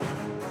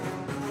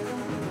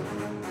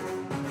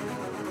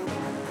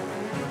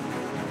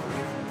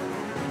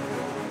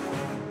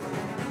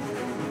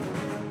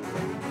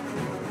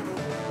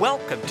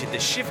Welcome to the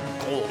Shift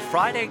Gold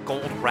Friday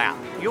Gold Wrap,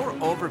 your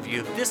overview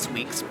of this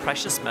week's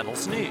precious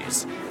metals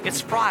news. It's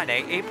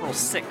Friday, April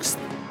 6th.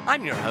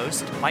 I'm your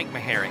host, Mike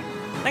Maharrey.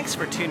 Thanks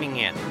for tuning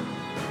in.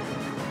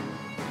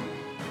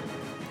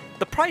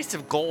 The price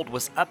of gold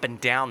was up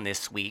and down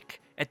this week.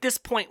 At this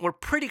point, we're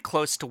pretty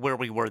close to where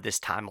we were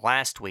this time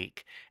last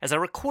week. As I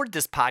record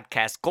this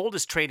podcast, gold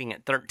is trading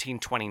at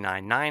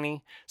 $1329.90,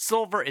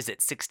 silver is at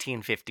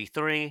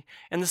 $1653,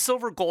 and the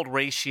silver-gold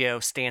ratio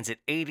stands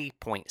at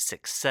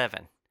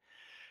 80.67.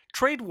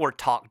 Trade war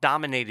talk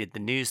dominated the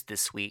news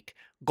this week.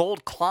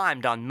 Gold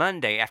climbed on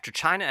Monday after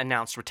China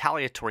announced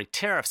retaliatory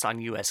tariffs on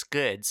U.S.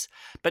 goods,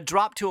 but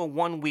dropped to a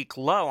one-week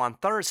low on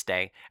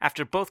Thursday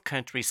after both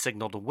countries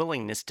signaled a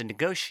willingness to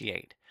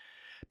negotiate.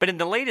 But in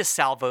the latest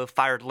salvo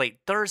fired late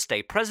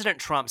Thursday, President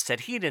Trump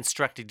said he had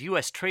instructed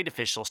U.S. trade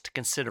officials to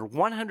consider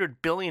 $100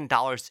 billion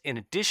in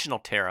additional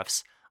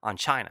tariffs on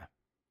China.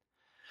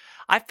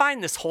 I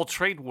find this whole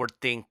trade war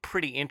thing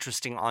pretty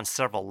interesting on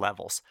several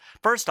levels.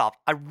 First off,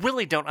 I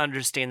really don't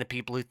understand the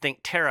people who think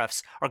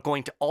tariffs are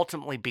going to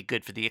ultimately be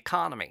good for the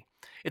economy.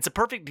 It's a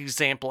perfect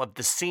example of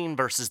the seen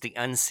versus the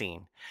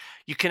unseen.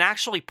 You can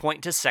actually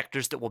point to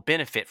sectors that will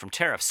benefit from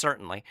tariffs,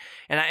 certainly,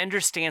 and I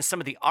understand some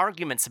of the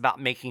arguments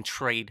about making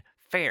trade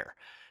fair.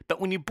 But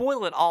when you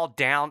boil it all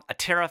down, a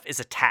tariff is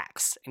a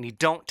tax, and you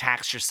don't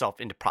tax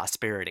yourself into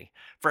prosperity.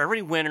 For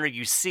every winner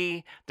you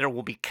see, there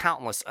will be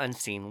countless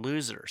unseen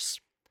losers.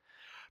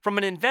 From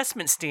an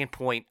investment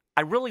standpoint,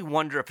 I really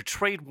wonder if a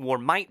trade war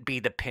might be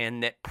the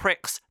pin that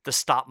pricks the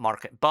stock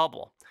market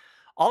bubble.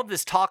 All of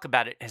this talk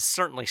about it has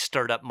certainly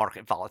stirred up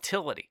market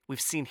volatility. We've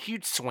seen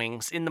huge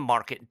swings in the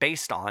market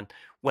based on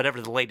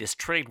whatever the latest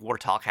trade war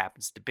talk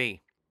happens to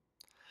be.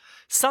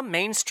 Some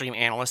mainstream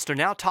analysts are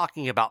now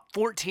talking about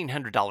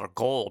 $1,400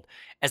 gold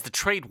as the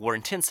trade war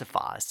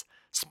intensifies.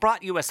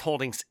 Sprott U.S.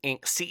 Holdings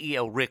Inc.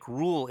 CEO Rick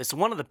Rule is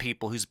one of the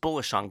people who's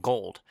bullish on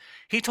gold.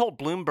 He told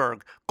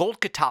Bloomberg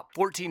gold could top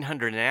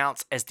 $1,400 an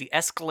ounce as the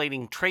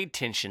escalating trade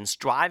tensions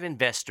drive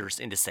investors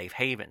into safe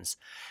havens.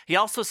 He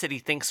also said he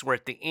thinks we're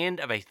at the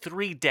end of a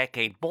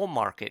 3-decade bull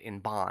market in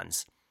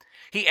bonds.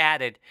 He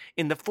added,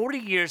 "In the 40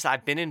 years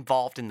I've been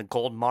involved in the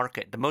gold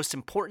market, the most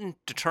important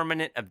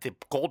determinant of the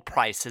gold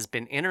price has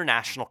been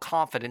international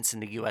confidence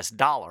in the U.S.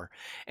 dollar,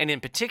 and in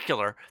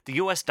particular, the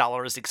U.S.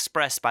 dollar is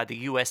expressed by the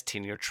U.S.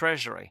 10-year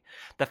Treasury.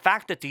 The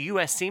fact that the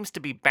U.S. seems to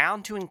be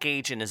bound to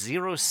engage in a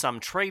zero-sum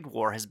trade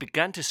war has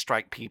begun to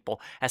strike people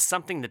as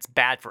something that's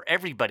bad for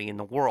everybody in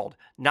the world,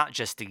 not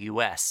just the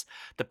U.S.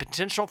 The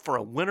potential for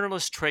a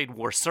winnerless trade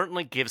war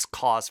certainly gives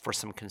cause for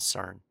some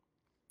concern."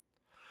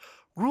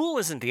 Rule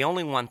isn't the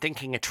only one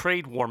thinking a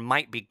trade war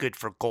might be good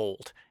for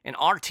gold. An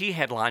RT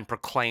headline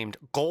proclaimed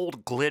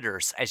gold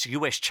glitters as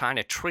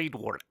U.S.-China trade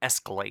war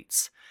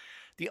escalates.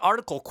 The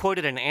article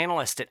quoted an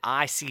analyst at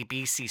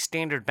ICBC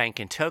Standard Bank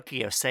in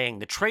Tokyo saying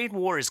the trade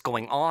war is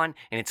going on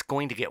and it's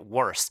going to get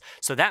worse,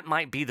 so that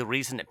might be the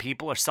reason that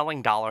people are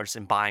selling dollars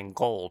and buying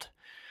gold.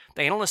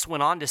 The analyst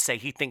went on to say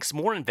he thinks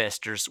more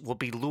investors will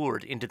be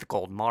lured into the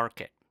gold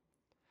market.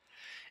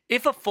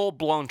 If a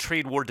full-blown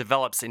trade war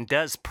develops and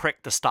does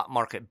prick the stock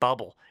market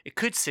bubble, it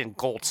could send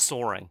gold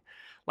soaring.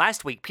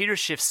 Last week, Peter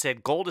Schiff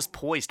said gold is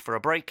poised for a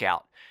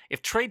breakout.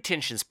 If trade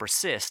tensions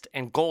persist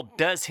and gold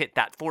does hit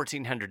that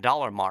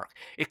 $1,400 mark,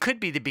 it could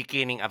be the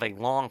beginning of a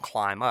long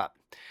climb up.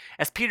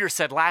 As Peter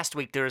said last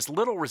week, there is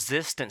little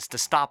resistance to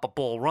stop a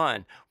bull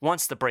run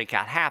once the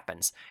breakout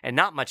happens, and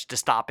not much to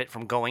stop it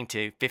from going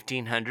to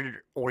 $1,500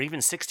 or even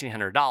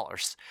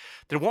 $1,600.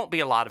 There won't be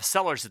a lot of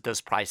sellers at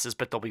those prices,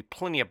 but there'll be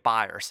plenty of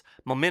buyers.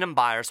 Momentum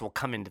buyers will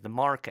come into the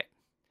market.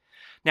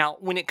 Now,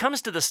 when it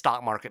comes to the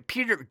stock market,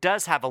 Peter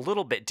does have a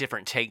little bit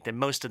different take than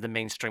most of the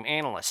mainstream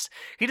analysts.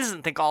 He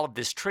doesn't think all of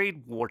this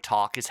trade war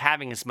talk is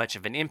having as much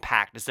of an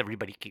impact as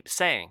everybody keeps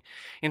saying.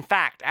 In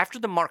fact, after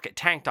the market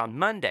tanked on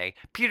Monday,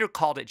 Peter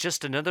called it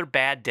just another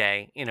bad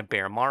day in a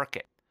bear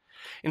market.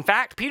 In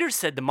fact, Peter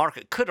said the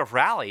market could have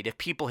rallied if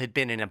people had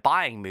been in a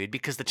buying mood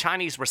because the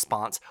Chinese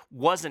response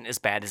wasn't as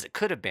bad as it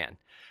could have been.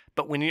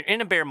 But when you're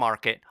in a bear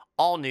market,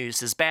 all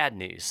news is bad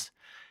news.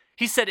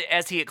 He said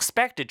as he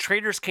expected,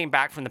 traders came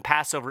back from the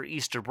Passover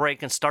Easter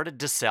break and started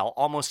to sell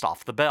almost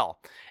off the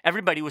bell.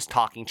 Everybody was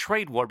talking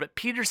trade war, but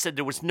Peter said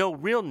there was no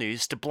real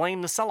news to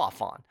blame the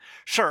sell-off on.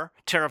 Sure,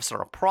 tariffs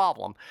are a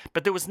problem,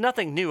 but there was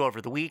nothing new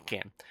over the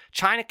weekend.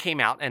 China came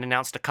out and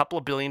announced a couple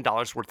of $1 billion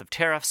worth of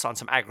tariffs on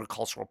some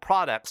agricultural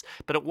products,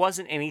 but it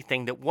wasn't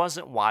anything that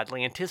wasn't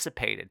widely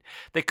anticipated.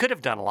 They could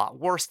have done a lot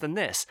worse than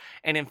this,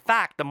 and in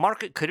fact, the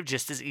market could have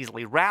just as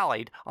easily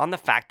rallied on the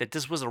fact that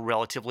this was a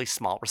relatively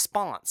small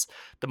response.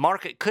 The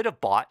market could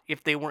have bought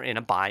if they were in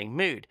a buying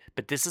mood,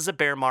 but this is a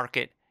bear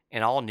market,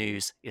 and all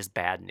news is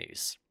bad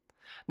news.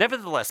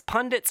 Nevertheless,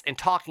 pundits and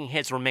talking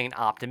heads remain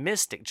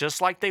optimistic,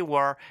 just like they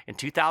were in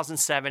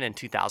 2007 and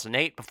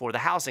 2008 before the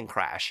housing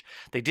crash.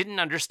 They didn't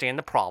understand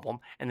the problem,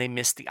 and they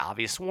missed the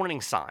obvious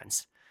warning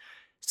signs.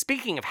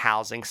 Speaking of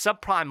housing,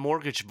 subprime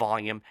mortgage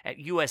volume at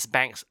U.S.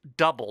 banks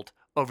doubled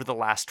over the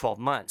last 12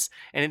 months,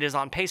 and it is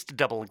on pace to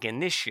double again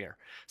this year.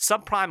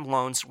 Subprime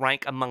loans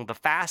rank among the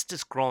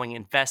fastest growing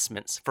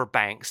investments for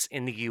banks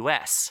in the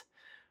U.S.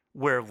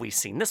 Where have we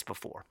seen this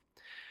before?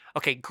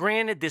 Okay,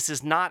 granted, this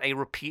is not a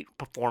repeat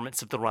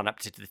performance of the run-up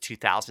to the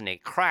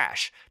 2008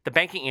 crash. The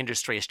banking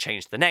industry has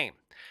changed the name.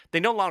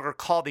 They no longer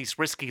call these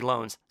risky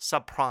loans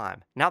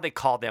subprime. Now they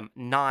call them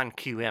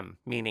non-QM,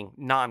 meaning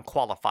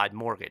non-qualified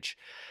mortgage.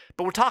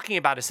 But we're talking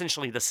about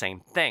essentially the same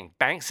thing.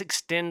 Banks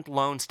extend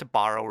loans to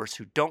borrowers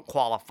who don't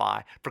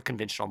qualify for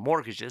conventional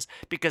mortgages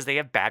because they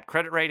have bad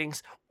credit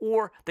ratings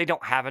or they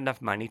don't have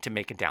enough money to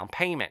make a down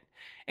payment.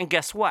 And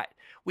guess what?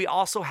 We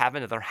also have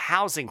another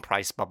housing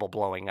price bubble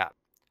blowing up.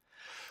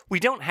 We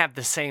don't have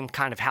the same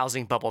kind of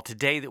housing bubble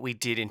today that we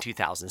did in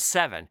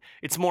 2007.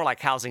 It's more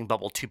like housing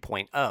bubble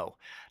 2.0.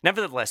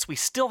 Nevertheless, we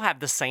still have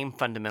the same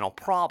fundamental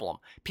problem.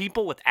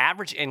 People with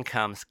average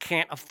incomes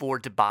can't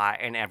afford to buy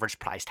an average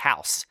priced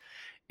house.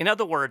 In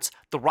other words,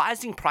 the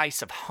rising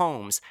price of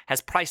homes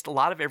has priced a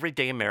lot of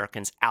everyday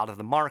Americans out of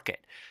the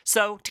market.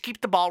 So, to keep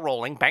the ball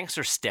rolling, banks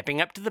are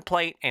stepping up to the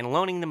plate and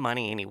loaning the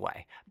money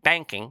anyway.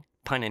 Banking,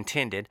 pun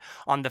intended,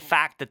 on the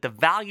fact that the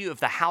value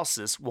of the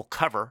houses will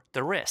cover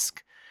the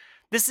risk.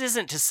 This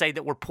isn't to say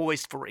that we're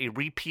poised for a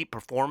repeat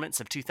performance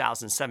of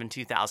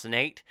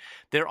 2007-2008.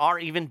 There are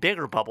even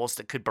bigger bubbles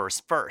that could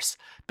burst first.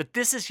 But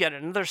this is yet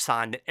another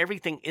sign that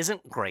everything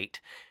isn't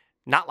great,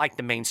 not like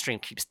the mainstream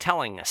keeps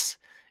telling us.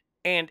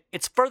 And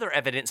it's further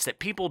evidence that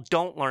people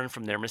don't learn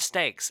from their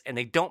mistakes, and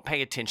they don't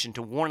pay attention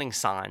to warning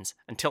signs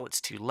until it's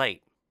too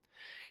late.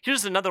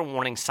 Here's another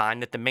warning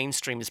sign that the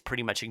mainstream is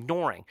pretty much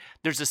ignoring.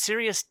 There's a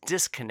serious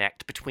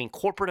disconnect between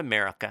corporate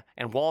America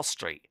and Wall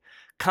Street.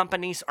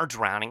 Companies are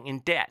drowning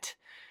in debt.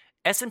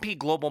 S&P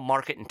Global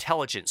Market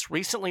Intelligence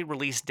recently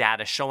released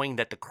data showing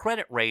that the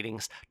credit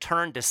ratings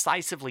turned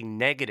decisively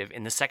negative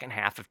in the second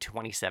half of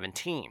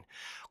 2017.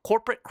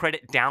 Corporate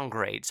credit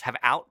downgrades have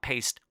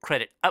outpaced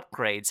credit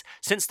upgrades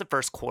since the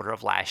first quarter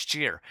of last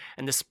year,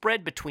 and the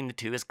spread between the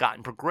two has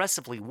gotten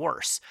progressively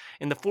worse.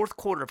 In the fourth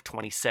quarter of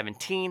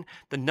 2017,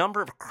 the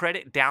number of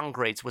credit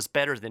downgrades was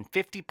better than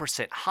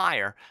 50%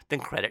 higher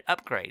than credit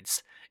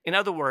upgrades. In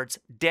other words,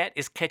 debt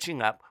is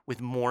catching up with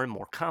more and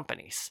more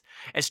companies.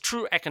 As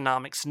True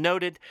Economics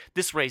noted,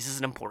 this raises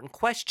an important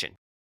question.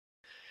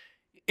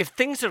 If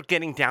things are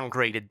getting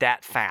downgraded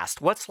that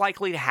fast, what's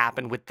likely to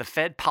happen with the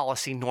Fed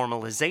policy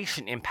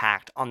normalization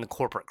impact on the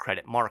corporate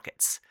credit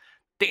markets?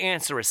 The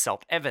answer is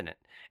self-evident.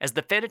 As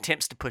the Fed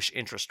attempts to push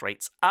interest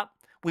rates up,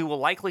 we will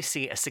likely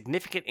see a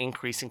significant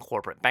increase in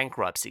corporate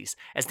bankruptcies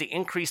as the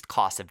increased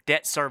cost of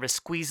debt service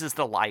squeezes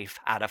the life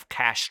out of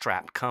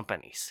cash-strapped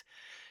companies.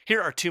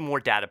 Here are two more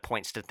data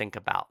points to think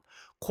about.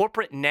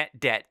 Corporate net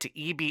debt to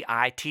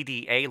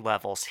EBITDA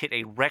levels hit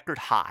a record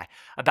high.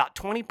 About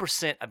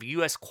 20% of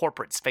U.S.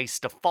 corporates face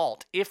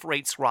default if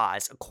rates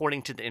rise,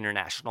 according to the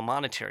International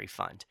Monetary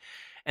Fund.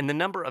 And the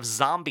number of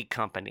zombie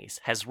companies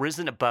has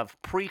risen above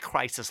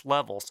pre-crisis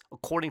levels,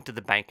 according to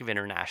the Bank of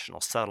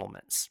International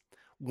Settlements.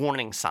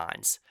 Warning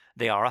signs.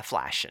 They are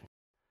a-flashing.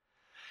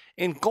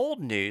 In gold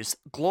news,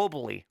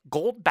 globally,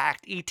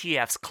 gold-backed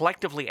ETFs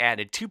collectively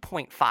added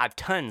 2.5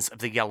 tons of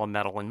the yellow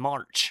metal in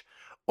March.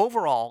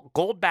 Overall,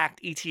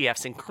 gold-backed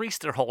ETFs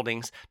increased their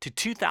holdings to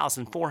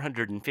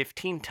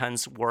 2,415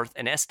 tons worth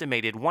an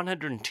estimated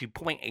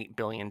 $102.8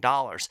 billion,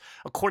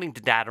 according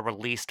to data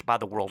released by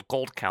the World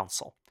Gold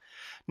Council.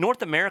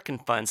 North American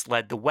funds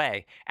led the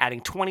way,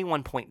 adding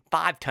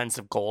 21.5 tons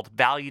of gold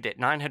valued at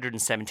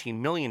 $917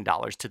 million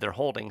to their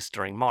holdings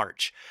during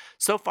March.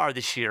 So far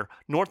this year,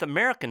 North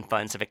American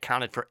funds have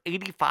accounted for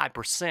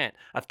 85%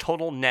 of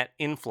total net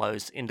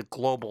inflows into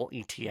global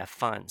ETF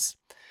funds.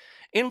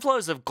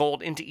 Inflows of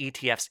gold into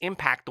ETFs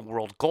impact the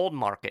world gold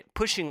market,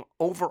 pushing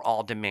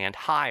overall demand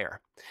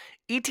higher.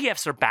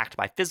 ETFs are backed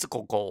by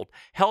physical gold,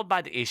 held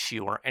by the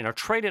issuer, and are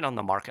traded on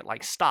the market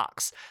like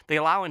stocks. They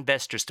allow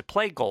investors to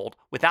play gold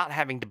without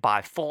having to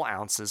buy full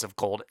ounces of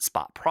gold at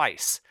spot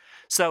price.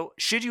 So,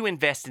 should you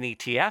invest in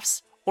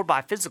ETFs or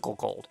buy physical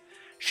gold?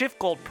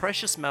 SchiffGold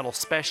Precious Metal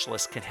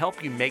Specialists can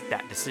help you make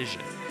that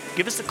decision.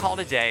 Give us a call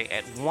today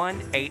at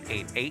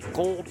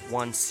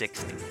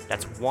 1-888-GOLD-160.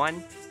 That's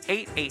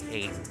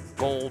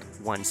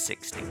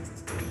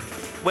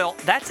 1-888-GOLD-160. Well,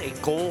 that's a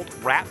gold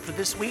wrap for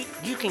this week.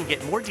 You can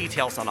get more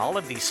details on all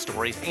of these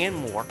stories and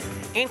more,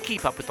 and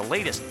keep up with the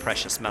latest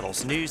precious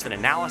metals news and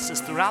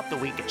analysis throughout the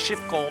week at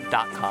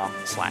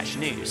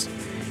schiffgold.com/news.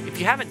 If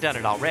you haven't done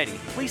it already,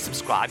 please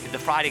subscribe to the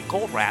Friday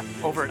Gold Wrap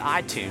over at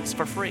iTunes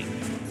for free.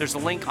 There's a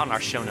link on our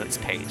show notes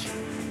page.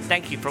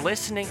 Thank you for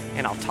listening,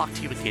 and I'll talk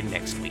to you again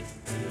next week.